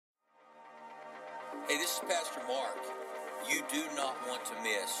Hey, this is Pastor Mark. You do not want to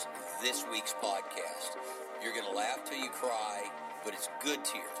miss this week's podcast. You're going to laugh till you cry, but it's good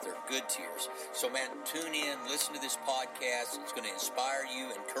tears. They're good tears. So, man, tune in, listen to this podcast. It's going to inspire you,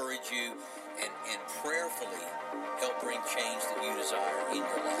 encourage you, and prayerfully help bring change that you desire in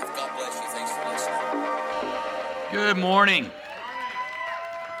your life. God bless you. Thanks for listening. Good morning.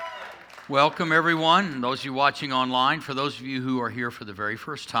 Welcome, everyone. Those of you watching online, for those of you who are here for the very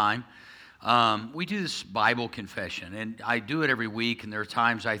first time, we do this Bible confession, and I do it every week, and there are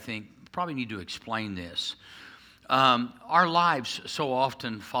times I think probably need to explain this. Our lives so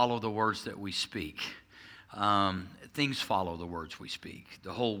often follow the words that we speak. Things follow the words we speak.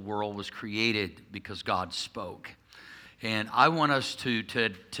 The whole world was created because God spoke. And I want us to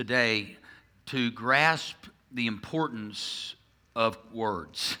today to grasp the importance of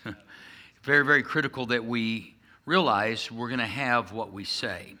words. Very, very critical that we realize we're going to have what we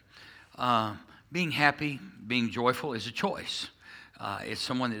say. Being happy, being joyful is a choice. It's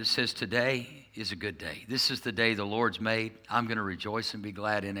someone that says today is a good day. This is the day the Lord's made. I'm going to rejoice and be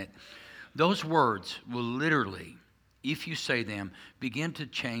glad in it. Those words will literally, if you say them, begin to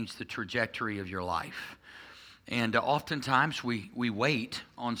change the trajectory of your life. And oftentimes we wait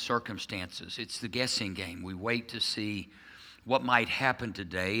on circumstances. It's the guessing game. We wait to see what might happen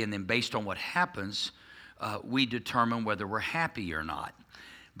today, and then based on what happens, we determine whether we're happy or not.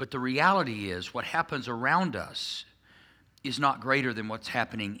 But the reality is what happens around us is not greater than what's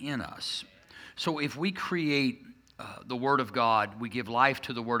happening in us. So if we create the Word of God, we give life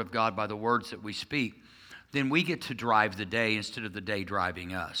to the Word of God by the words that we speak, then we get to drive the day instead of the day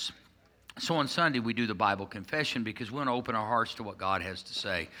driving us. So on Sunday, we do the Bible confession because we want to open our hearts to what God has to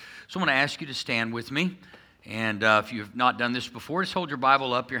say. So I'm going to ask you to stand with me. And if you've not done this before, just hold your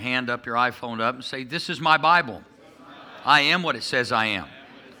Bible up, your hand up, your iPhone up, and say, "This is my Bible. I am what it says I am.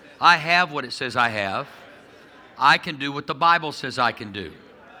 I have what it says I have. I can do what the Bible says I can do.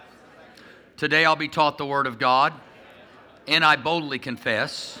 Today I'll be taught the Word of God, and I boldly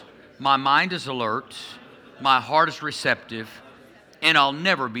confess, my mind is alert, my heart is receptive, and I'll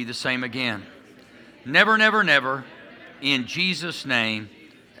never be the same again. Never, never, never. In Jesus' name,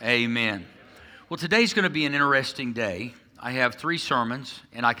 amen." Well, today's going to be an interesting day. I have 3 sermons,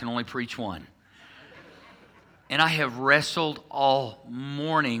 and I can only preach one. And I have wrestled all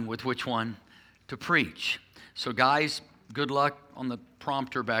morning with which one to preach. So guys, good luck on the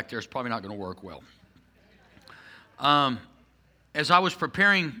prompter back there. It's probably not going to work well. As I was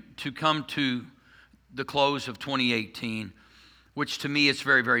preparing to come to the close of 2018, which to me is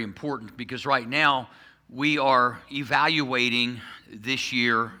very, very important because right now we are evaluating this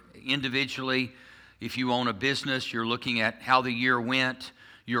year individually. If you own a business, you're looking at how the year went.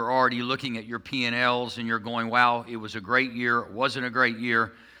 You're already looking at your P&Ls and you're going, wow, it was a great year, it wasn't a great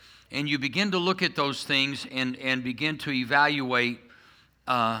year. And you begin to look at those things and begin to evaluate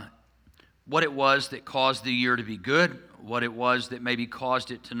what it was that caused the year to be good, what it was that maybe caused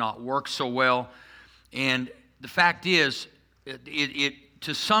it to not work so well. And the fact is, it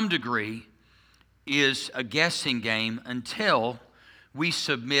to some degree is a guessing game until we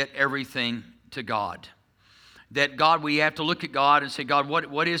submit everything to God. That God, we have to look at God and say, God,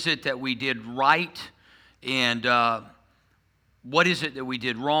 what is it that we did right? And what is it that we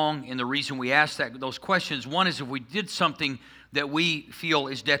did wrong? And the reason we ask those questions, one is if we did something that we feel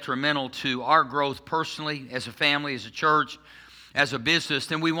is detrimental to our growth personally, as a family, as a church, as a business,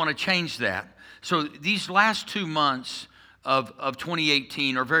 then we want to change that. So these last 2 months of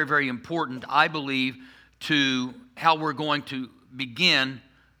 2018 are very, very important, I believe, to how we're going to begin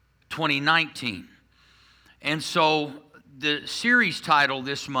 2019. And so the series title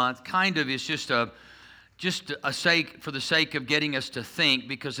this month kind of is just a sake for the sake of getting us to think,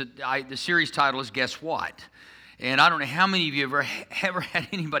 because the series title is Guess What? And I don't know how many of you ever had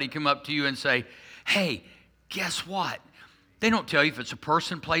anybody come up to you and say, hey, guess what? They don't tell you if it's a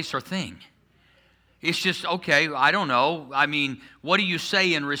person, place, or thing. It's just, okay, I don't know. I mean, what do you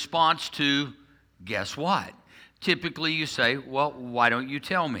say in response to guess what? Typically you say, well, why don't you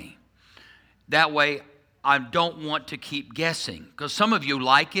tell me? That way, I don't want to keep guessing, because some of you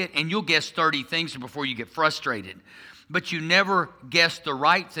like it and you'll guess 30 things before you get frustrated. But you never guess the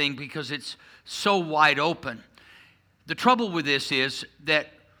right thing because it's so wide open. The trouble with this is that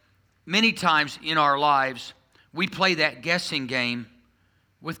many times in our lives, we play that guessing game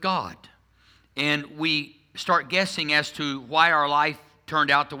with God. And we start guessing as to why our life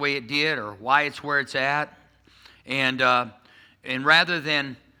turned out the way it did or why it's where it's at. And rather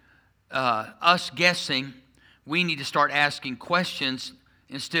than us guessing, we need to start asking questions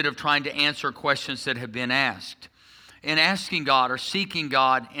instead of trying to answer questions that have been asked. And asking God or seeking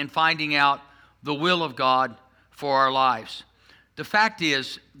God and finding out the will of God for our lives. The fact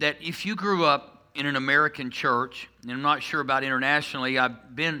is that if you grew up in an American church, and I'm not sure about internationally,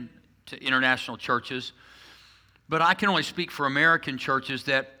 I've been to international churches, but I can only speak for American churches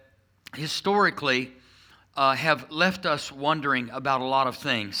that historically have left us wondering about a lot of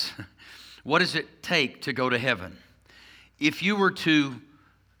things. What does it take to go to heaven? If you were to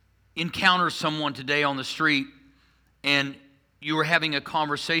encounter someone today on the street and you were having a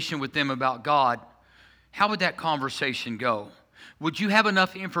conversation with them about God, how would that conversation go? Would you have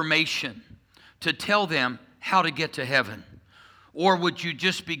enough information to tell them how to get to heaven? Or would you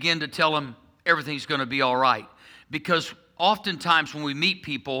just begin to tell them everything's going to be all right? Because oftentimes when we meet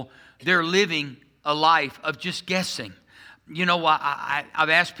people, they're living a life of just guessing. You know, I've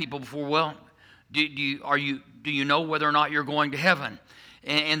asked people before, well, do you know whether or not you're going to heaven?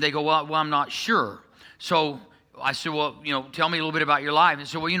 And they go, well, I'm not sure. So I said, well, tell me a little bit about your life. And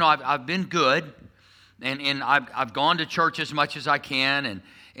so, well, I've been good, and I've gone to church as much as I can,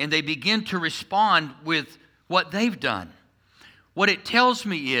 and they begin to respond with what they've done. What it tells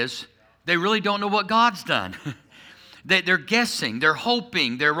me is they really don't know what God's done. They're guessing, they're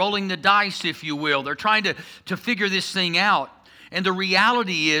hoping, they're rolling the dice, if you will. They're trying to figure this thing out. And the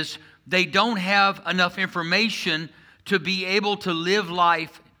reality is they don't have enough information to be able to live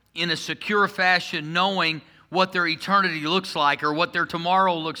life in a secure fashion, knowing what their eternity looks like or what their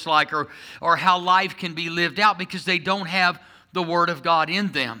tomorrow looks like or how life can be lived out, because they don't have the Word of God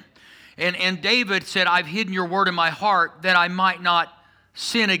in them. And David said, I've hidden your word in my heart that I might not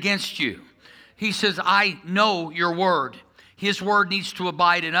sin against you. He says, I know your word. His word needs to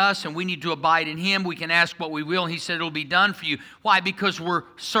abide in us, and we need to abide in him. We can ask what we will, and he said it'll be done for you. Why? Because we're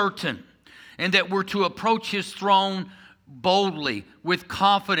certain, and that we're to approach his throne boldly, with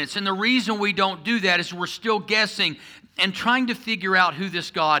confidence. And the reason we don't do that is we're still guessing and trying to figure out who this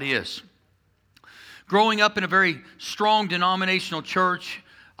God is. Growing up in a very strong denominational church,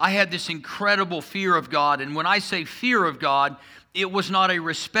 I had this incredible fear of God. And when I say fear of God, it was not a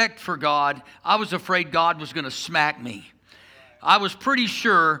respect for God. I was afraid God was going to smack me. I was pretty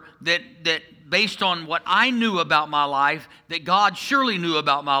sure that based on what I knew about my life, that God surely knew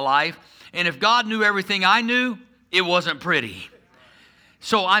about my life. And if God knew everything I knew, it wasn't pretty.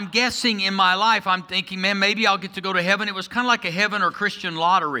 So I'm guessing in my life, I'm thinking, man, maybe I'll get to go to heaven. It was kind of like a heaven or Christian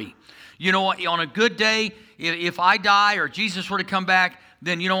lottery. On a good day, if I die or Jesus were to come back,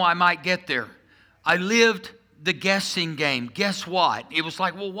 then, I might get there. I lived the guessing game. Guess what? It was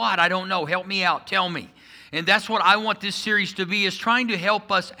like, well, what? I don't know. Help me out. Tell me. And that's what I want this series to be, is trying to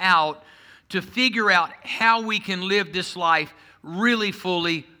help us out to figure out how we can live this life really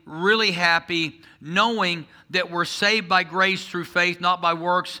fully, really happy, knowing that we're saved by grace through faith, not by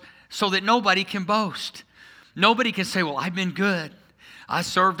works, so that nobody can boast. Nobody can say, well, I've been good. I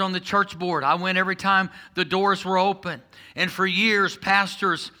served on the church board. I went every time the doors were open. And for years,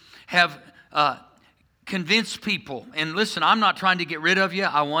 pastors have convinced people. And listen, I'm not trying to get rid of you.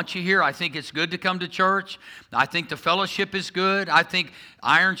 I want you here. I think it's good to come to church. I think the fellowship is good. I think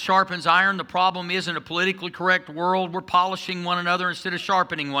iron sharpens iron. The problem is, in a politically correct world, we're polishing one another instead of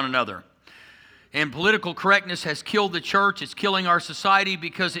sharpening one another. And political correctness has killed the church. It's killing our society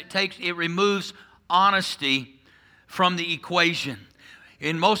because it removes honesty from the equation.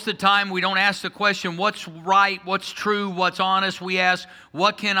 And most of the time, we don't ask the question, what's right, what's true, what's honest? We ask,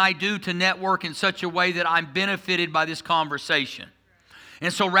 what can I do to network in such a way that I'm benefited by this conversation?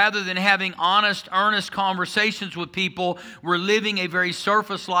 And so rather than having honest, earnest conversations with people, we're living a very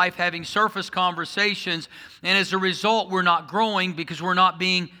surface life, having surface conversations. And as a result, we're not growing because we're not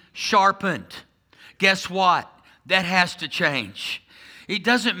being sharpened. Guess what? That has to change. It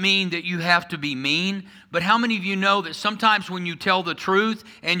doesn't mean that you have to be mean, but how many of you know that sometimes when you tell the truth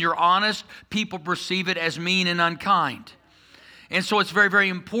and you're honest, people perceive it as mean and unkind? And so it's very, very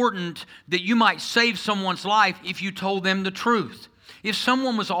important that you might save someone's life if you told them the truth. If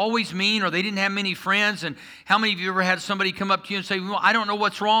someone was always mean or they didn't have many friends, and how many of you ever had somebody come up to you and say, well, I don't know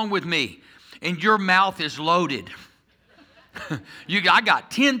what's wrong with me, and your mouth is loaded. I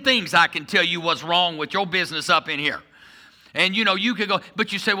got 10 things I can tell you what's wrong with your business up in here. And, you could go,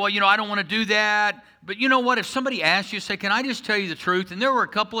 but you say, well, I don't want to do that. But you know what? If somebody asks you, say, can I just tell you the truth? And there were a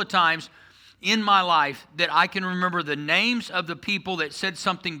couple of times in my life that I can remember the names of the people that said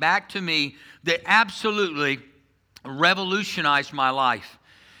something back to me that absolutely revolutionized my life.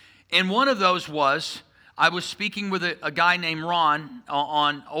 And one of those was, I was speaking with a guy named Ron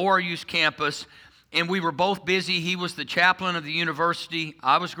on ORU's campus, and we were both busy. He was the chaplain of the university.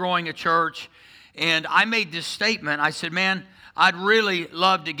 I was growing a church. And I made this statement. I said, man, I'd really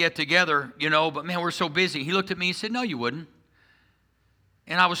love to get together, but man, we're so busy. He looked at me and said, no, you wouldn't.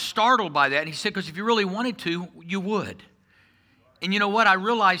 And I was startled by that. And he said, because if you really wanted to, you would. And you know what? I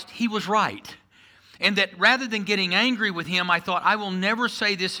realized he was right. And that rather than getting angry with him, I thought, I will never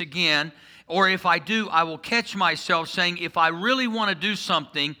say this again. Or if I do, I will catch myself saying, if I really want to do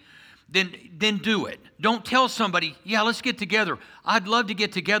something, then do it. Don't tell somebody, yeah, let's get together. I'd love to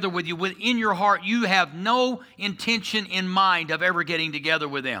get together with you. Within your heart, you have no intention in mind of ever getting together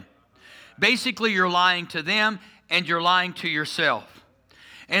with them. Basically, you're lying to them and you're lying to yourself.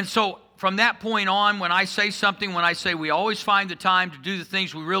 And so from that point on, when I say something, when I say we always find the time to do the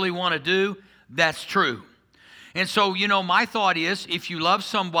things we really want to do, that's true. And so, my thought is, if you love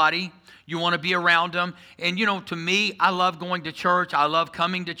somebody, you want to be around them. And, to me, I love going to church. I love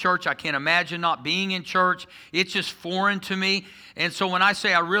coming to church. I can't imagine not being in church. It's just foreign to me. And so when I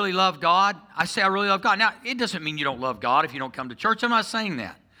say I really love God, I say I really love God. Now, it doesn't mean you don't love God if you don't come to church. I'm not saying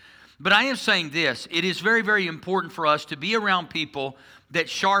that. But I am saying this. It is very, very important for us to be around people that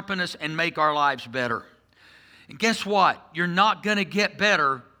sharpen us and make our lives better. And guess what? You're not going to get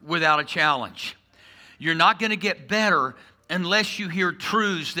better without a challenge. You're not going to get better unless you hear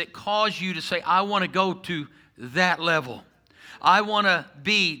truths that cause you to say, I want to go to that level. I want to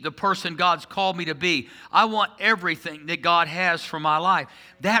be the person God's called me to be. I want everything that God has for my life.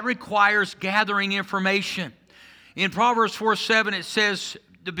 That requires gathering information. In Proverbs 4:7, it says,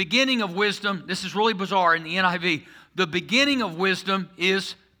 the beginning of wisdom, this is really bizarre in the NIV, the beginning of wisdom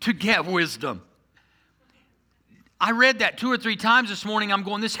is to get wisdom. I read that 2 or 3 times this morning. I'm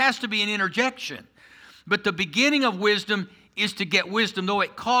going, this has to be an interjection. But the beginning of wisdom is to get wisdom. Though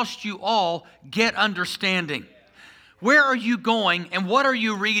it costs you all, get understanding. Where are you going and what are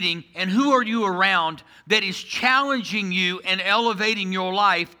you reading and who are you around that is challenging you and elevating your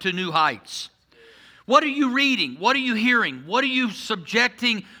life to new heights? What are you reading? What are you hearing? What are you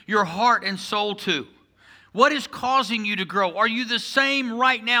subjecting your heart and soul to? What is causing you to grow? Are you the same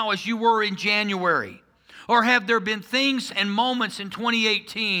right now as you were in January? Or have there been things and moments in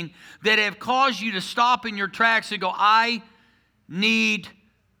 2018 that have caused you to stop in your tracks and go, I need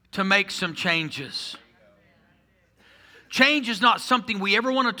to make some changes? Change is not something we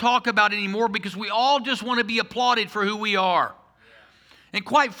ever want to talk about anymore because we all just want to be applauded for who we are. And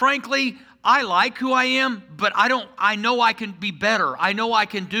quite frankly, I like who I am, but I know I can be better. I know I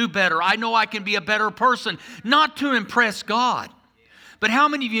can do better. I know I can be a better person, not to impress God. But how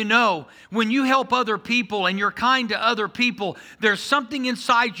many of you know when you help other people and you're kind to other people, there's something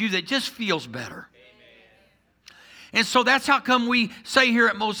inside you that just feels better? And so that's how come we say here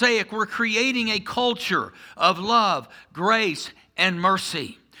at Mosaic, we're creating a culture of love, grace, and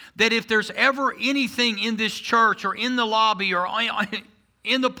mercy. That if there's ever anything in this church or in the lobby or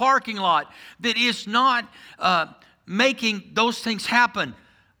in the parking lot that is not making those things happen,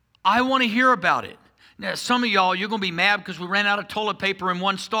 I want to hear about it. Now, some of y'all, you're going to be mad because we ran out of toilet paper in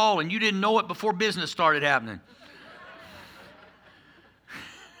one stall and you didn't know it before business started happening.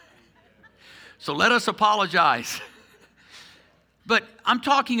 So let us apologize. But I'm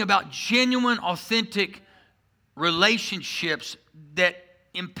talking about genuine, authentic relationships that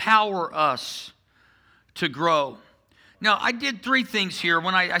empower us to grow. Now, I did 3 things here.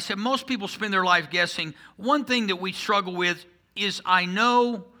 When I said most people spend their life guessing, one thing that we struggle with is I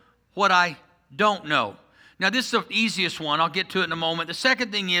know what I don't know. Now, this is the easiest one. I'll get to it in a moment. The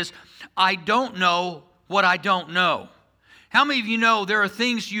second thing is I don't know what I don't know. How many of you know there are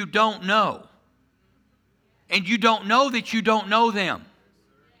things you don't know? And you don't know that you don't know them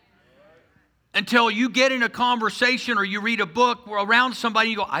until you get in a conversation or you read a book around somebody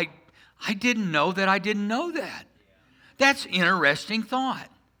and you go, I didn't know that I didn't know that. That's an interesting thought.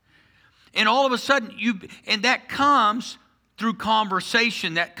 And all of a sudden, and that comes through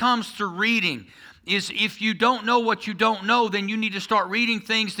conversation, that comes through reading, is if you don't know what you don't know, then you need to start reading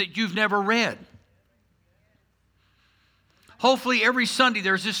things that you've never read. Hopefully every Sunday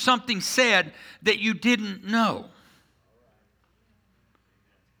there's just something said that you didn't know.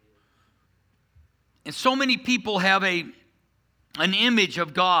 And so many people have an image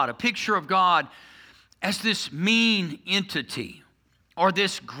of God, a picture of God as this mean entity or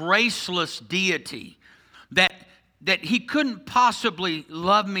this graceless deity that he couldn't possibly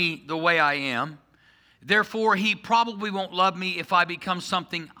love me the way I am. Therefore, he probably won't love me if I become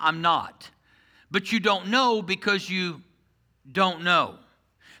something I'm not. But you don't know because you don't know.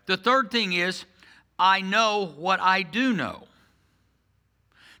 The third thing is, I know what I do know.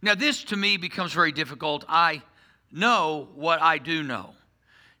 Now, this to me becomes very difficult. I know what I do know.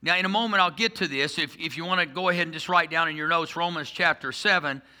 Now, in a moment, I'll get to this. If you want to go ahead and just write down in your notes, Romans chapter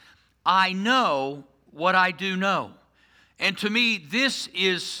 7, I know what I do know. And to me, this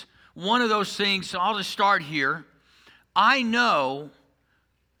is one of those things, so I'll just start here. I know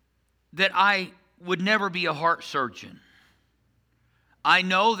that I would never be a heart surgeon. I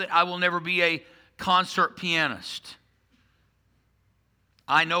know that I will never be a concert pianist.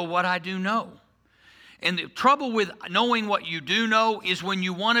 I know what I do know. And the trouble with knowing what you do know is when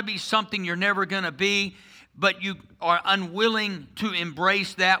you want to be something you're never going to be, but you are unwilling to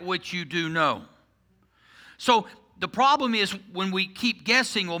embrace that which you do know. So the problem is when we keep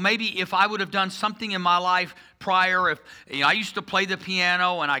guessing, well, maybe if I would have done something in my life prior, if I used to play the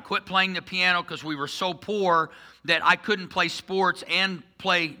piano and I quit playing the piano because we were so poor that I couldn't play sports and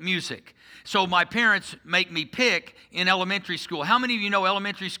play music. So my parents make me pick in elementary school. How many of you know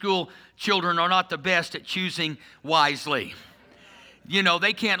elementary school children are not the best at choosing wisely?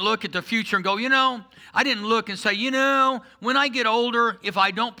 They can't look at the future and go, I didn't look and say, when I get older, if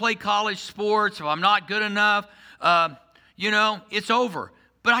I don't play college sports, if I'm not good enough, it's over.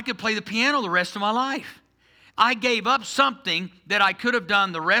 But I could play the piano the rest of my life. I gave up something that I could have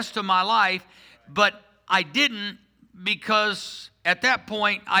done the rest of my life, but I didn't because at that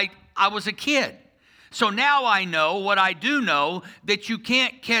point I was a kid. So now I know what I do know, that you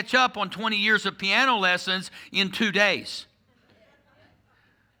can't catch up on 20 years of piano lessons in 2 days.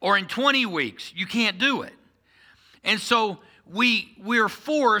 Or in 20 weeks. You can't do it. And so we're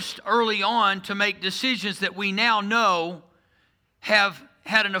forced early on to make decisions that we now know have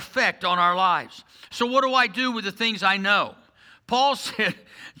had an effect on our lives. So what do I do with the things I know? Paul said,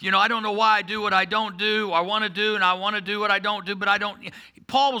 I don't know why I do what I don't do. I want to do and I want to do what I don't do, but I don't.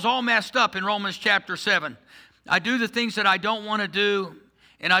 Paul was all messed up in Romans chapter 7. I do the things that I don't want to do,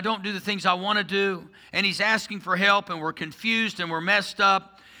 and I don't do the things I want to do. And he's asking for help, and we're confused and we're messed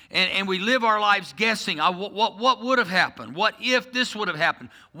up. And we live our lives guessing, what would have happened? What if this would have happened?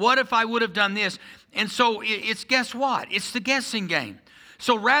 What if I would have done this? And so it's guess what? It's the guessing game.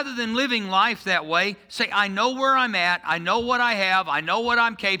 So rather than living life that way, say, I know where I'm at, I know what I have, I know what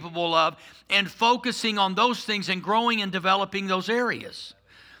I'm capable of, and focusing on those things and growing and developing those areas.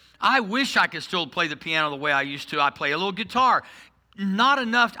 I wish I could still play the piano the way I used to. I play a little guitar. Not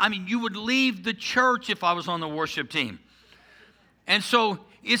enough. You would leave the church if I was on the worship team. And so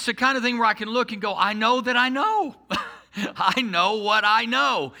it's the kind of thing where I can look and go, I know that I know. I know what I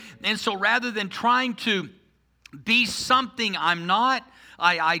know. And so rather than trying to be something I'm not,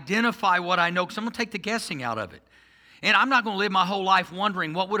 I identify what I know because I'm going to take the guessing out of it. And I'm not going to live my whole life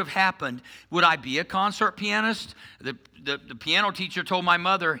wondering what would have happened. Would I be a concert pianist? The piano teacher told my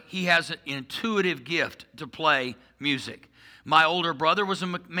mother he has an intuitive gift to play music. My older brother was a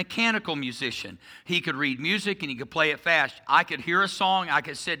mechanical musician. He could read music and he could play it fast. I could hear a song, I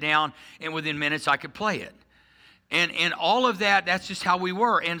could sit down, and within minutes I could play it. And all of that, that's just how we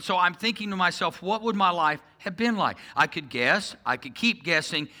were. And so I'm thinking to myself, what would my life have been like? I could guess, I could keep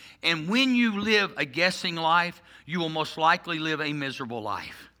guessing. And when you live a guessing life, you will most likely live a miserable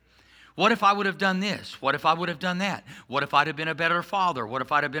life. What if I would have done this? What if I would have done that? What if I'd have been a better father? What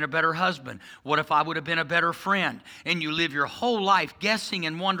if I'd have been a better husband? What if I would have been a better friend? And you live your whole life guessing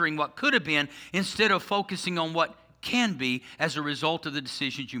and wondering what could have been instead of focusing on what can be as a result of the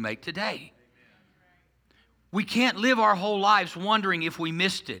decisions you make today. We can't live our whole lives wondering if we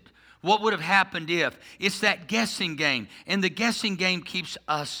missed it. What would have happened if? It's that guessing game. And the guessing game keeps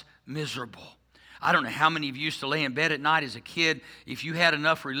us miserable. I don't know how many of you used to lay in bed at night as a kid. If you had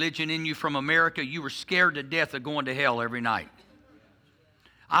enough religion in you from America, you were scared to death of going to hell every night.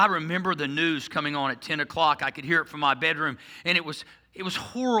 I remember the news coming on at 10 o'clock. I could hear it from my bedroom, and it was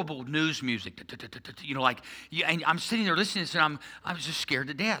horrible news music. And I'm sitting there listening to this, and I was just scared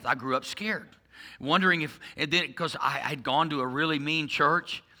to death. I grew up scared, wondering if, and then because I'd gone to a really mean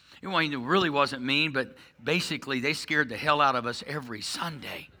church. It really wasn't mean, but basically they scared the hell out of us every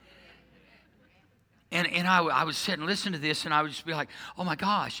Sunday. And I would sit and listen to this, and I would just be like, oh my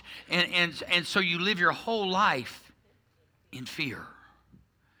gosh. And so you live your whole life in fear,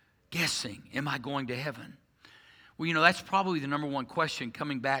 guessing, am I going to heaven? Well, that's probably the number one question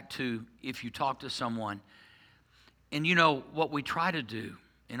coming back to if you talk to someone. And what we try to do,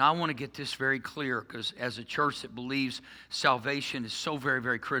 and I want to get this very clear because as a church that believes salvation is so very,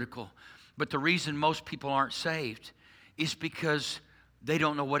 very critical. But the reason most people aren't saved is because they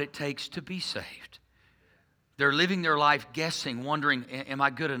don't know what it takes to be saved. They're living their life guessing, wondering, am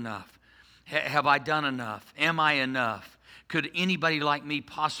I good enough? Have I done enough? Am I enough? Could anybody like me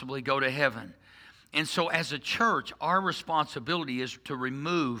possibly go to heaven? And so as a church, our responsibility is to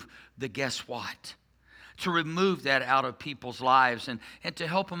remove the guess what. To remove that out of people's lives and to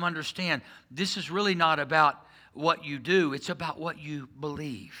help them understand this is really not about what you do, it's about what you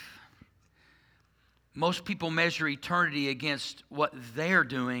believe. Most people measure eternity against what they're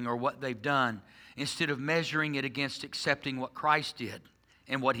doing or what they've done, instead of measuring it against accepting what Christ did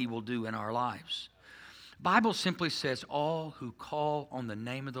and what he will do in our lives. Bible simply says, all who call on the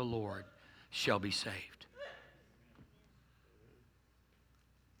name of the Lord shall be saved.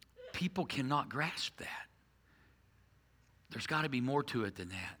 People cannot grasp that. There's got to be more to it than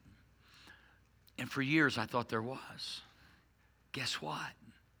that. And for years I thought there was. Guess what?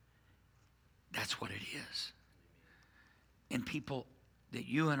 That's what it is. And people that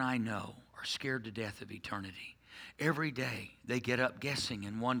you and I know are scared to death of eternity. Every day they get up guessing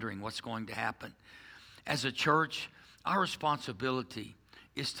and wondering what's going to happen. As a church, our responsibility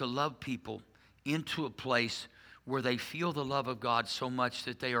is to love people into a place where they feel the love of God so much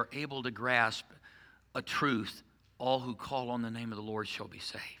that they are able to grasp a truth. All who call on the name of the Lord shall be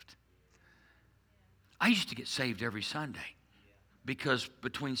saved. I used to get saved every Sunday because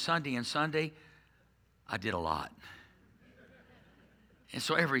between Sunday and Sunday, I did a lot. And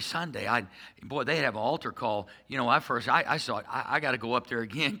so every Sunday, they'd have an altar call. You know, I thought, I got to go up there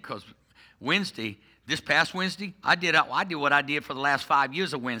again because this past Wednesday, I did what I did for the last 5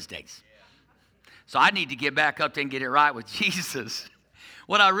 years of Wednesdays. So I need to get back up there and get it right with Jesus.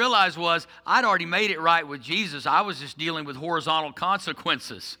 What I realized was I'd already made it right with Jesus. I was just dealing with horizontal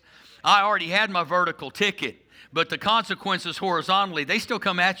consequences. I already had my vertical ticket, but the consequences horizontally, they still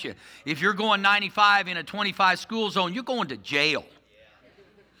come at you. If you're going 95 in a 25 school zone, you're going to jail.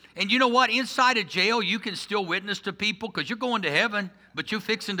 And you know what? Inside of jail, you can still witness to people because you're going to heaven, but you're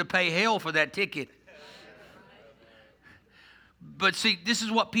fixing to pay hell for that ticket. But see, this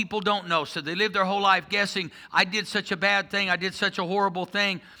is what people don't know. So they live their whole life guessing, I did such a bad thing, I did such a horrible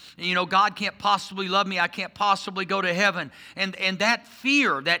thing. You know, God can't possibly love me, I can't possibly go to heaven. And that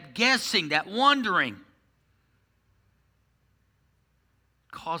fear, that guessing, that wondering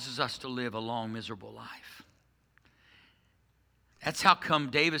causes us to live a long, miserable life. That's how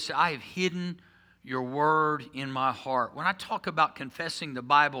come David said, I have hidden your word in my heart. When I talk about confessing the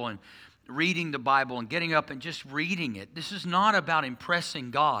Bible and reading the Bible and getting up and just reading it, this is not about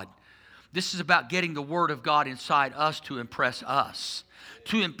impressing God. This is about getting the Word of God inside us to impress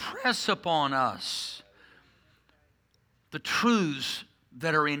upon us the truths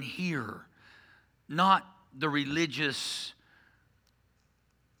that are in here, not the religious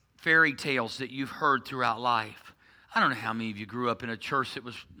fairy tales that you've heard throughout life. I don't know how many of you grew up in a church that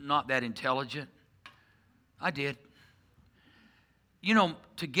was not that intelligent. I did. You know,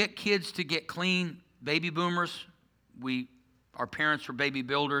 to get kids to get clean, baby boomers, our parents were baby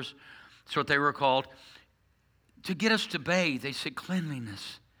builders, that's what they were called. To get us to bathe, they said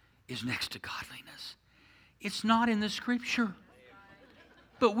cleanliness is next to godliness. It's not in the Scripture.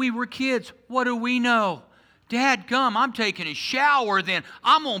 But we were kids. What do we know? Dad, come, I'm taking a shower then.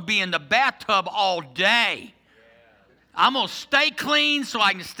 I'm going to be in the bathtub all day. I'm going to stay clean so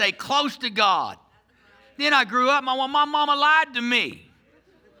I can stay close to God. Then I grew up, my mama lied to me.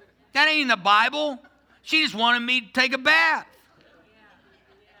 That ain't in the Bible. She just wanted me to take a bath.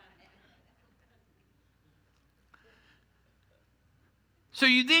 So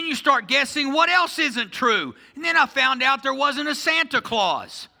then you start guessing what else isn't true. And then I found out there wasn't a Santa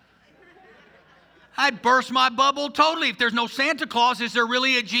Claus. I'd burst my bubble totally. If there's no Santa Claus, is there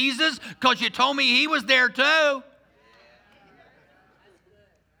really a Jesus? Because you told me he was there too.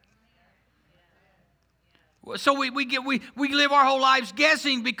 So we live our whole lives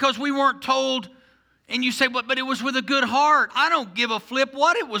guessing because we weren't told. And you say, but it was with a good heart. I don't give a flip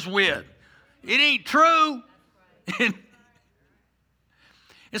what it was with. It ain't true.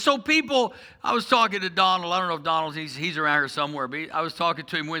 And so people, I was talking to Donald. I don't know if Donald's, he's around here somewhere. But I was talking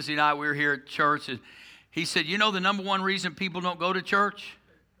to him Wednesday night. We were here at church. And he said, you know the number one reason people don't go to church?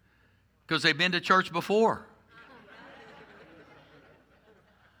 Because they've been to church before.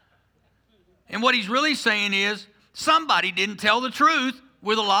 And what he's really saying is somebody didn't tell the truth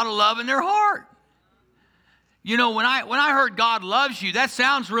with a lot of love in their heart. You know, when I heard God loves you, that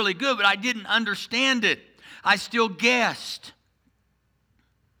sounds really good, but I didn't understand it. I still guessed.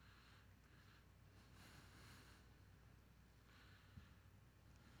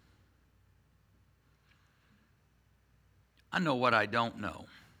 I know what I don't know,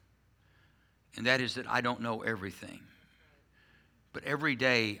 and that is that I don't know everything. But every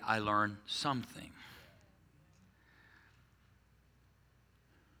day I learn something.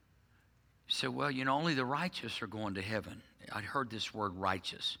 You say, well, you know, only the righteous are going to heaven. I heard this word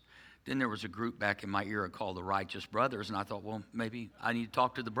righteous. Then there was a group back in my era called the Righteous Brothers, and I thought, well, maybe I need to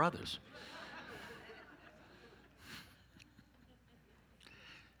talk to the brothers.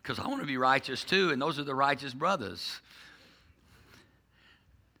 Because I want to be righteous too, and those are the righteous brothers.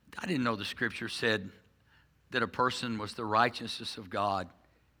 I didn't know the Scripture said that a person was the righteousness of God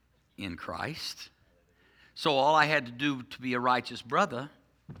in Christ. So all I had to do to be a righteous brother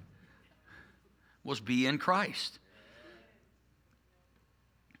was be in Christ.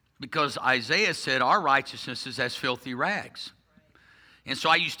 Because Isaiah said our righteousness is as filthy rags. And so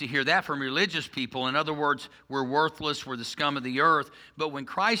I used to hear that from religious people. In other words, we're worthless, we're the scum of the earth. But when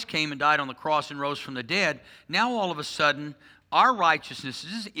Christ came and died on the cross and rose from the dead, now all of a sudden, our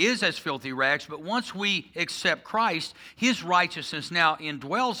righteousness is as filthy rags. But once we accept Christ, His righteousness now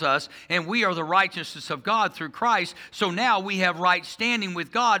indwells us, and we are the righteousness of God through Christ. So now we have right standing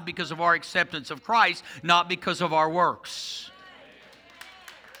with God because of our acceptance of Christ, not because of our works.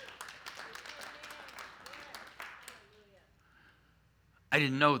 I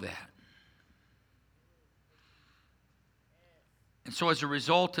didn't know that. And so as a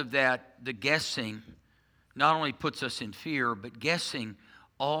result of that, the guessing not only puts us in fear, but guessing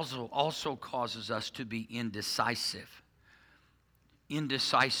also causes us to be indecisive.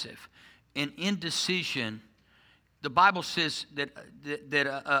 Indecisive. And indecision, the Bible says that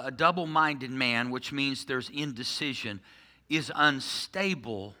a double-minded man, which means there's indecision, is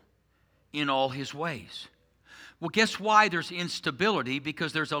unstable in all his ways. Well, guess why there's instability?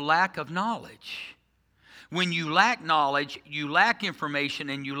 Because there's a lack of knowledge. When you lack knowledge, you lack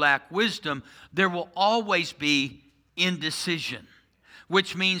information, and you lack wisdom, there will always be indecision,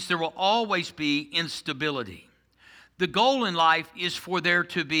 which means there will always be instability. The goal in life is for there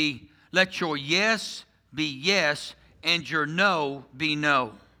to be, let your yes be yes and your no be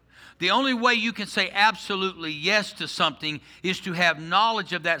no. The only way you can say absolutely yes to something is to have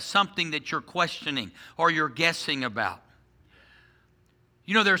knowledge of that something that you're questioning or you're guessing about.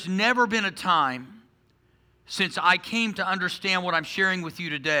 You know, there's never been a time since I came to understand what I'm sharing with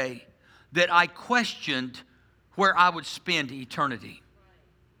you today that I questioned where I would spend eternity.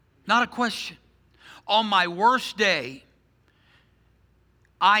 Not a question. On my worst day,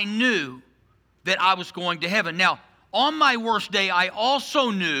 I knew that I was going to heaven. Now, on my worst day, I also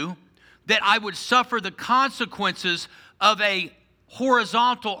knew that I would suffer the consequences of a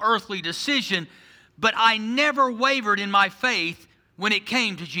horizontal earthly decision, but I never wavered in my faith when it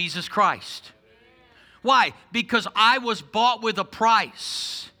came to Jesus Christ. Why? Because I was bought with a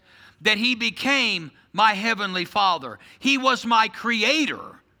price, that He became my heavenly Father. He was my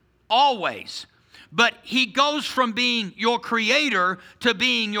creator, always. But He goes from being your creator to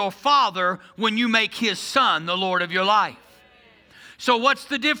being your Father when you make His Son the Lord of your life. So what's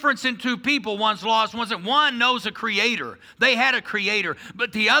the difference in two people? One's lost, one's not. One knows a creator. They had a creator.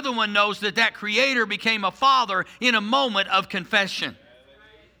 But the other one knows that that creator became a father in a moment of confession.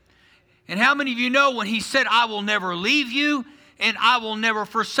 And how many of you know when He said, I will never leave you and I will never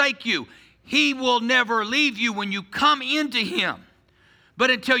forsake you? He will never leave you when you come into Him. But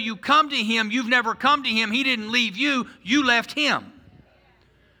until you come to Him, you've never come to Him. He didn't leave you, you left Him.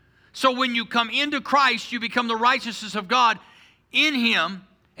 So when you come into Christ, you become the righteousness of God in Him,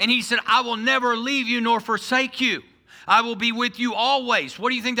 and He said, I will never leave you nor forsake you. I will be with you always. What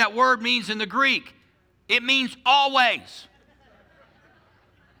do you think that word means in the Greek? It means always.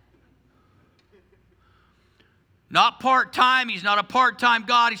 Not part-time. He's not a part-time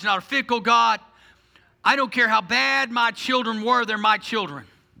God. He's not a fickle God. I don't care how bad my children were, they're my children.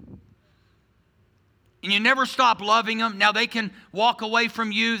 And you never stop loving them. Now, they can walk away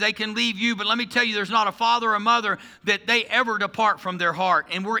from you. They can leave you. But let me tell you, there's not a father or a mother that they ever depart from their heart.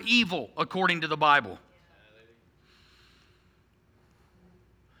 And we're evil, according to the Bible.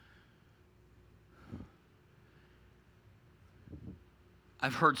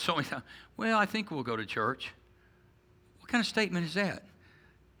 I've heard so many times, well, I think we'll go to church. What kind of statement is that?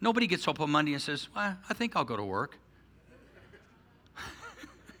 Nobody gets up on Monday and says, well, I think I'll go to work.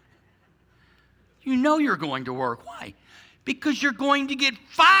 You know you're going to work. Why? Because you're going to get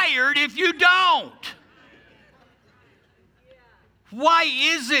fired if you don't. Why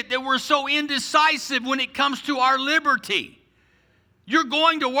is it that we're so indecisive when it comes to our liberty? You're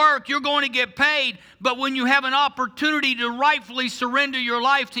going to work, you're going to get paid, but when you have an opportunity to rightfully surrender your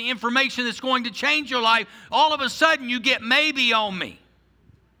life to information that's going to change your life, all of a sudden you get maybe on me.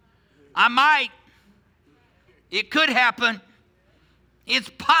 I might. It could happen.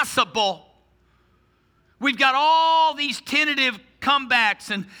 It's possible. We've got all these tentative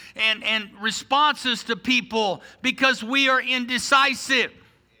comebacks and responses to people because we are indecisive.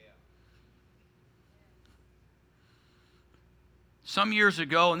 Some years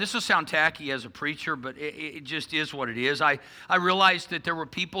ago, and this will sound tacky as a preacher, but it just is what it is. I realized that there were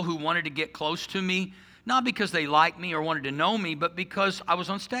people who wanted to get close to me, not because they liked me or wanted to know me, but because I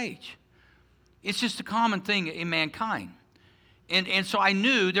was on stage. It's just a common thing in mankind. And so I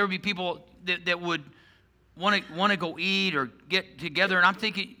knew there would be people that would want to go eat or get together, and I'm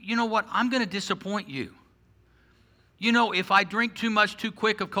thinking, you know what? I'm going to disappoint you. You know, if I drink too much too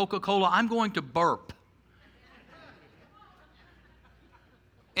quick of Coca-Cola, I'm going to burp.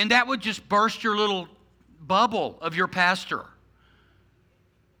 And that would just burst your little bubble of your pastor.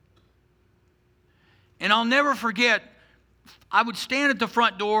 And I'll never forget, I would stand at the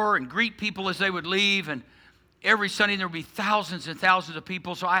front door and greet people as they would leave, and every Sunday there would be thousands and thousands of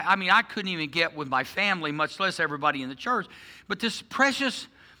people. So I couldn't even get with my family, much less everybody in the church. But this precious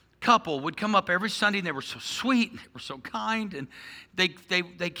couple would come up every Sunday, and they were so sweet, and they were so kind, and they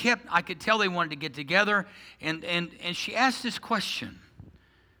kept, I could tell they wanted to get together. And she asked this question.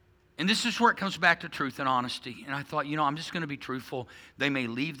 And this is where it comes back to truth and honesty. And I thought, I'm just going to be truthful. They may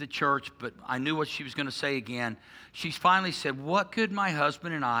leave the church, but I knew what she was going to say again. She finally said, what could my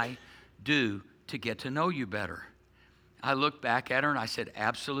husband and I do to get to know you better? I looked back at her and I said,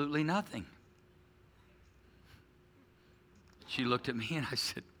 absolutely nothing. She looked at me and I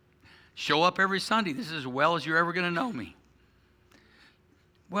said, show up every Sunday. This is as well as you're ever going to know me.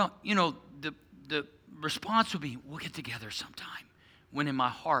 Well, the response would be, we'll get together sometime. When in my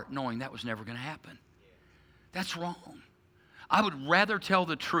heart, knowing that was never going to happen. That's wrong. I would rather tell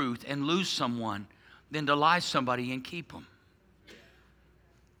the truth and lose someone than to lie to somebody and keep them.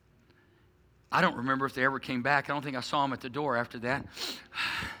 I don't remember if they ever came back. I don't think I saw them at the door after that.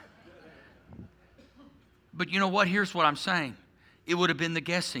 But you know what? Here's what I'm saying. It would have been the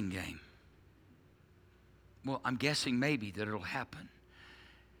guessing game. Well, I'm guessing maybe that it'll happen.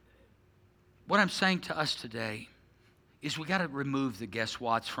 What I'm saying to us today is we got to remove the guess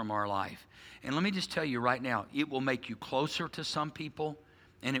whats from our life. And let me just tell you right now, it will make you closer to some people,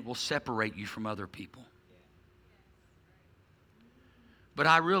 and it will separate you from other people. But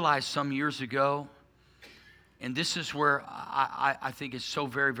I realized some years ago, and this is where I think it's so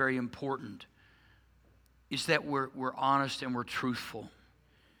very, very important, is that we're honest and we're truthful,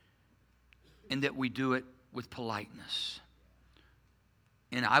 and that we do it with politeness.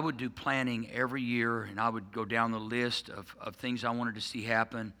 And I would do planning every year, and I would go down the list of things I wanted to see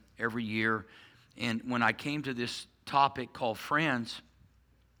happen every year. And when I came to this topic called friends,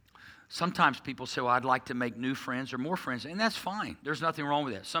 sometimes people say, well, I'd like to make new friends or more friends, and that's fine. There's nothing wrong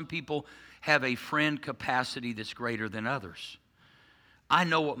with that. Some people have a friend capacity that's greater than others. I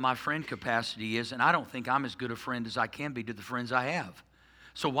know what my friend capacity is, and I don't think I'm as good a friend as I can be to the friends I have.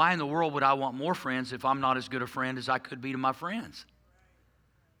 So why in the world would I want more friends if I'm not as good a friend as I could be to my friends?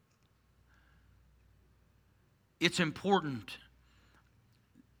 It's important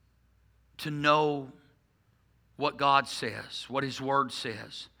to know what God says, what His Word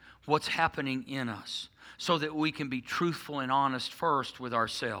says, what's happening in us, so that we can be truthful and honest first with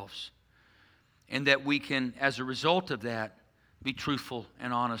ourselves, and that we can, as a result of that, be truthful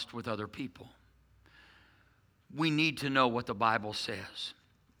and honest with other people. We need to know what the Bible says.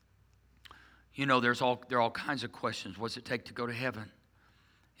 There are all kinds of questions. What does it take to go to heaven?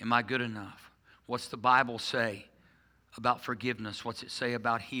 Am I good enough? What's the Bible say about forgiveness? What's it say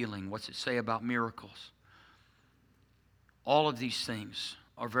about healing? What's it say about miracles? All of these things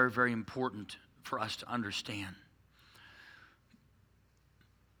are very, very important for us to understand.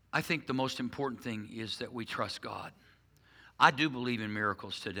 I think the most important thing is that we trust God. I do believe in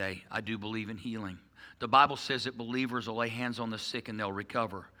miracles today. I do believe in healing. The Bible says that believers will lay hands on the sick and they'll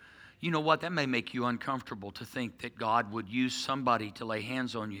recover. You know what? That may make you uncomfortable to think that God would use somebody to lay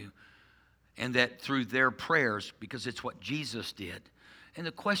hands on you, and that through their prayers, because it's what Jesus did. And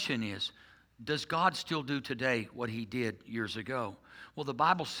the question is, does God still do today what He did years ago? Well, the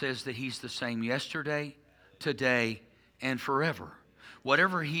Bible says that He's the same yesterday, today, and forever.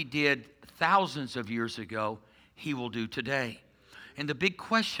 Whatever He did thousands of years ago, He will do today. And the big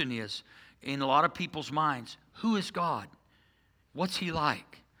question is, in a lot of people's minds, who is God? What's He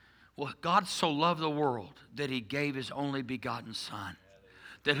like? Well, God so loved the world that He gave His only begotten Son,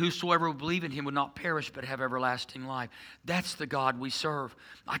 that whosoever would believe in Him would not perish but have everlasting life. That's the God we serve.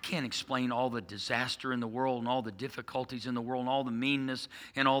 I can't explain all the disaster in the world and all the difficulties in the world and all the meanness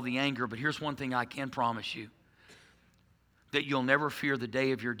and all the anger, but here's one thing I can promise you, that you'll never fear the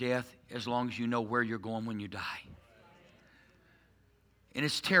day of your death as long as you know where you're going when you die. And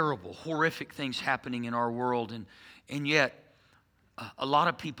it's terrible, horrific things happening in our world, and yet a lot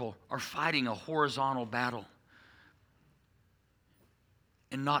of people are fighting a horizontal battle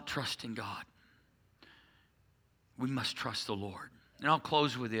and not trusting God. We must trust the Lord. And I'll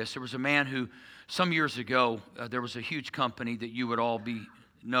close with this. There was a man who, some years ago, there was a huge company that you would all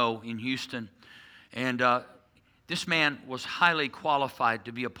know in Houston. And this man was highly qualified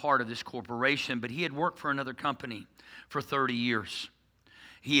to be a part of this corporation, but he had worked for another company for 30 years.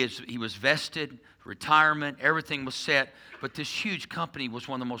 He was vested, retirement, everything was set, but this huge company was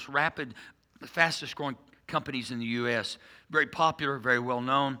one of the most rapid, fastest growing companies in the U.S. Very popular, very well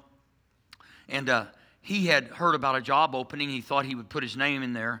known. And he had heard about a job opening. He thought he would put his name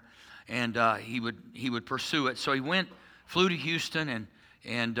in there, and he would pursue it. So he flew to Houston,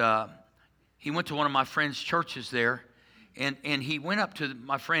 and he went to one of my friend's churches there. And he went up to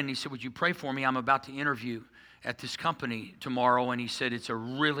my friend and he said, "Would you pray for me? I'm about to interview at this company tomorrow." And he said, "It's a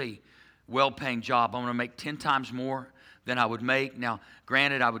really well-paying job. I'm going to make 10 times more than I would make." Now,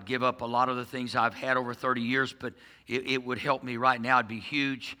 granted, I would give up a lot of the things I've had over 30 years, but it would help me right now. It'd be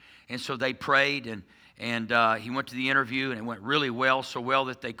huge. And so they prayed, and he went to the interview, and it went really well, so well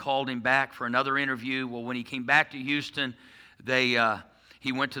that they called him back for another interview. Well, when he came back to Houston,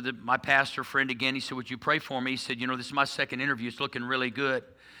 he went to my pastor friend again. He said, "Would you pray for me?" He said, "This is my second interview. It's looking really good,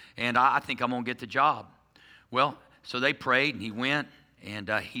 and I think I'm going to get the job." Well, so they prayed, and he went, and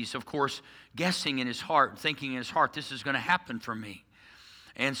he's, of course, guessing in his heart, thinking in his heart, this is going to happen for me.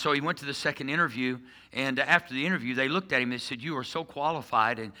 And so he went to the second interview, and after the interview, they looked at him and they said, "You are so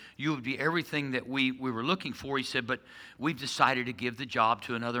qualified, and you would be everything that we were looking for." He said, "But we've decided to give the job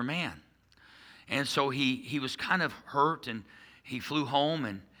to another man." And so he was kind of hurt, and he flew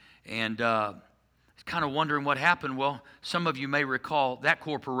home and kind of wondering what happened. Well, some of you may recall that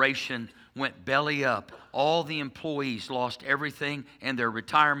corporation went belly up. All the employees lost everything and their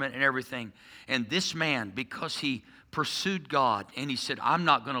retirement and everything. And this man, because he pursued God and he said, "I'm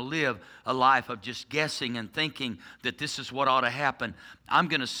not going to live a life of just guessing and thinking that this is what ought to happen. I'm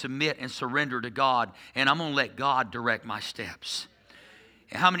going to submit and surrender to God, and I'm going to let God direct my steps."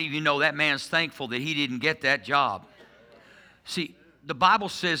 And how many of you know that man's thankful that he didn't get that job? See, the Bible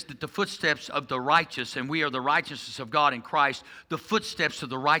says that the footsteps of the righteous, and we are the righteousness of God in Christ, the footsteps of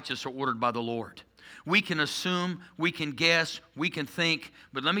the righteous are ordered by the Lord. We can assume, we can guess, we can think,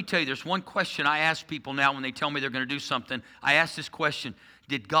 but let me tell you, there's one question I ask people now when they tell me they're going to do something. I ask this question: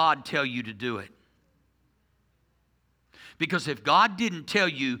 did God tell you to do it? Because if God didn't tell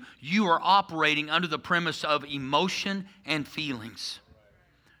you, you are operating under the premise of emotion and feelings.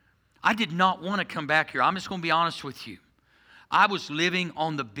 I did not want to come back here. I'm just going to be honest with you. I was living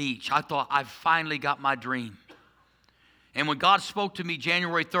on the beach. I thought, I've finally got my dream. And when God spoke to me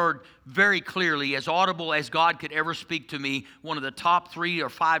January 3rd, very clearly, as audible as God could ever speak to me, one of the top 3 or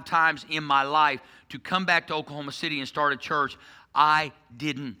 5 times in my life to come back to Oklahoma City and start a church, I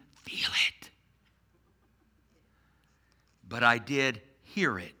didn't feel it. But I did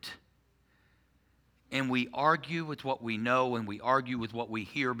hear it. And we argue with what we know, and we argue with what we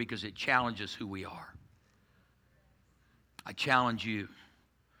hear because it challenges who we are. I challenge you,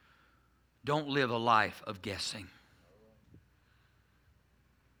 don't live a life of guessing.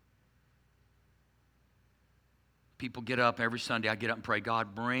 People get up every Sunday. I get up and pray,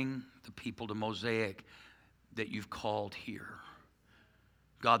 "God, bring the people to Mosaic that you've called here."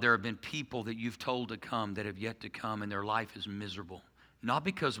 God, there have been people that you've told to come that have yet to come, and their life is miserable. Not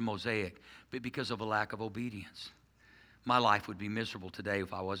because of Mosaic, but because of a lack of obedience. My life would be miserable today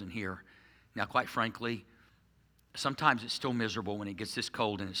if I wasn't here. Now, quite frankly, sometimes it's still miserable when it gets this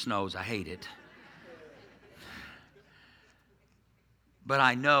cold and it snows. I hate it. But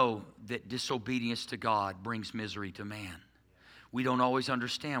I know that disobedience to God brings misery to man. We don't always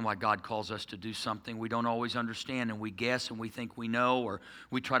understand why God calls us to do something. We don't always understand, and we guess and we think we know, or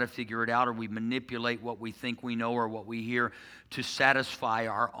we try to figure it out, or we manipulate what we think we know or what we hear to satisfy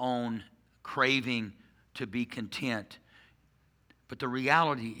our own craving to be content. But the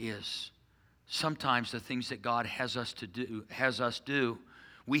reality is, sometimes the things that God has us do,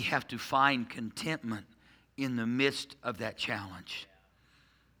 we have to find contentment in the midst of that challenge.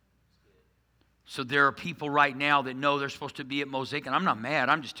 So there are people right now that know they're supposed to be at Mosaic, and I'm not mad.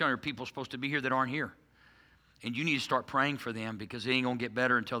 I'm just telling you, people are supposed to be here that aren't here. And you need to start praying for them because it ain't going to get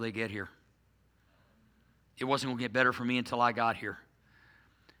better until they get here. It wasn't going to get better for me until I got here.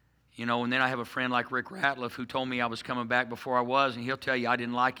 And then I have a friend like Rick Ratliff who told me I was coming back before I was, and he'll tell you I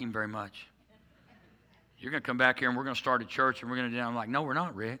didn't like him very much. You're going to come back here and we're going to start a church and we're going to do it. I'm like, "No, we're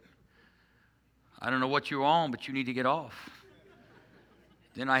not, Rick. I don't know what you're on, but you need to get off."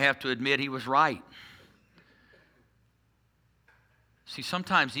 Then I have to admit he was right. See,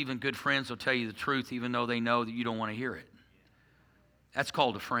 sometimes even good friends will tell you the truth even though they know that you don't want to hear it. That's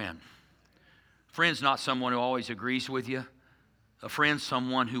called a friend. A friend's not someone who always agrees with you. A friend's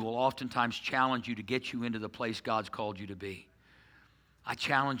someone who will oftentimes challenge you to get you into the place God's called you to be. I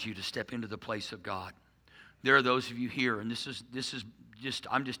challenge you to step into the place of God. There are those of you here, and this is just,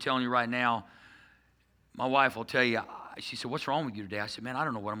 I'm just telling you right now, my wife will tell you, she said, "What's wrong with you today?" I said, "Man, I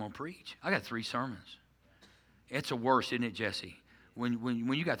don't know what I'm going to preach. I got 3 sermons. It's a worse, isn't it, Jesse?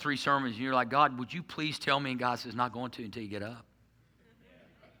 When you got 3 sermons and you're like, "God, would you please tell me?" And God says, "Not going to until you get up."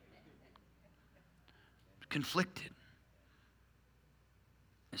 conflicted.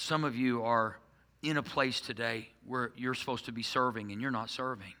 And some of you are in a place today where you're supposed to be serving and you're not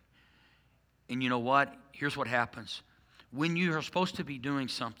serving. And you know what? Here's what happens. When you are supposed to be doing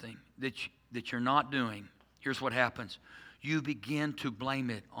something that you're not doing, here's what happens. You begin to blame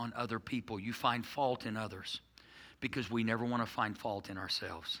it on other people. You find fault in others because we never want to find fault in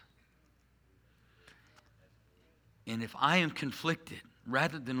ourselves. And if I am conflicted,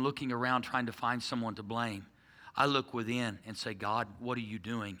 rather than looking around trying to find someone to blame, I look within and say, God, what are you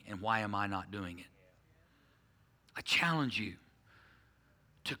doing and why am I not doing it? I challenge you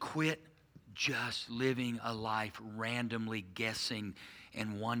to quit just living a life randomly guessing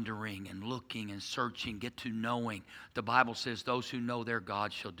and wondering and looking and searching. Get to knowing. The Bible says those who know their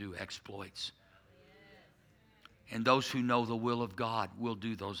God shall do exploits. And those who know the will of God will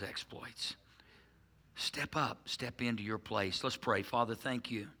do those exploits. Step up. Step into your place. Let's pray. Father,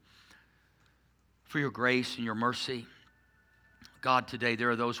 thank you for your grace and your mercy. God, today there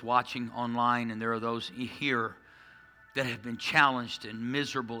are those watching online and there are those here that have been challenged and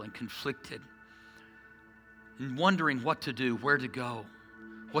miserable and conflicted and wondering what to do, where to go,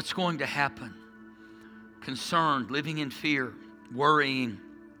 what's going to happen, concerned, living in fear, worrying.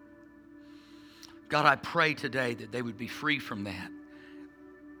 God, I pray today that they would be free from that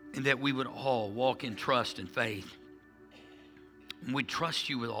and that we would all walk in trust and faith. And we trust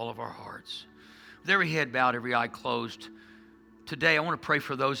you with all of our hearts. With every head bowed, every eye closed, today I want to pray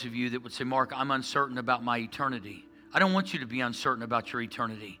for those of you that would say, Mark, I'm uncertain about my eternity. I don't want you to be uncertain about your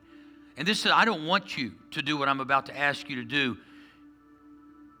eternity. And this is, I don't want you to do what I'm about to ask you to do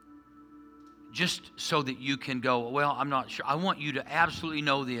just so that you can go, well, I'm not sure. I want you to absolutely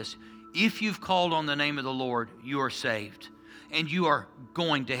know this. If you've called on the name of the Lord, you are saved. And you are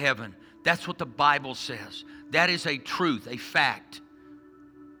going to heaven. That's what the Bible says. That is a truth, a fact.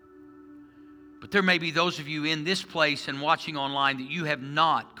 But there may be those of you in this place and watching online that you have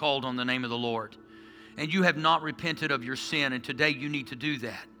not called on the name of the Lord. And you have not repented of your sin, and today you need to do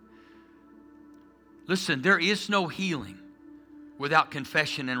that. Listen, there is no healing without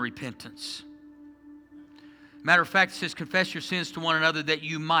confession and repentance. Matter of fact, it says, confess your sins to one another that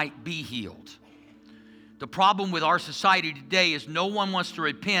you might be healed. The problem with our society today is no one wants to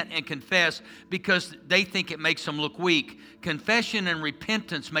repent and confess because they think it makes them look weak. Confession and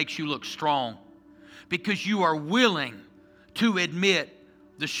repentance makes you look strong because you are willing to admit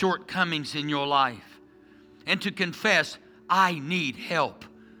the shortcomings in your life. And to confess, I need help.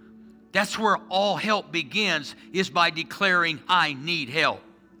 That's where all help begins, is by declaring, I need help.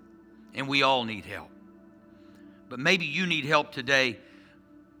 And we all need help. But maybe you need help today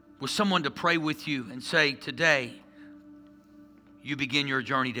with someone to pray with you and say, today, you begin your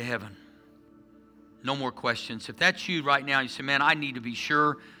journey to heaven. No more questions. If that's you right now, you say, man, I need to be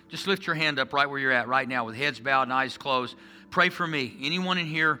sure. Just lift your hand up right where you're at right now with heads bowed and eyes closed. Pray for me. Anyone in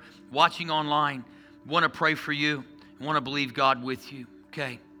here watching online, want to pray for you, want to believe God with you.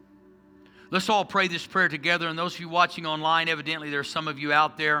 Okay. Let's all pray this prayer together. And those of you watching online, evidently there's some of you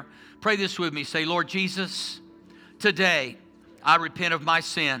out there. Pray this with me. Say, Lord Jesus, today I repent of my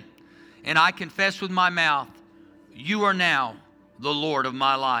sin and I confess with my mouth, you are now the Lord of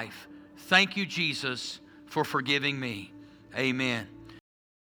my life. Thank you, Jesus, for forgiving me. Amen.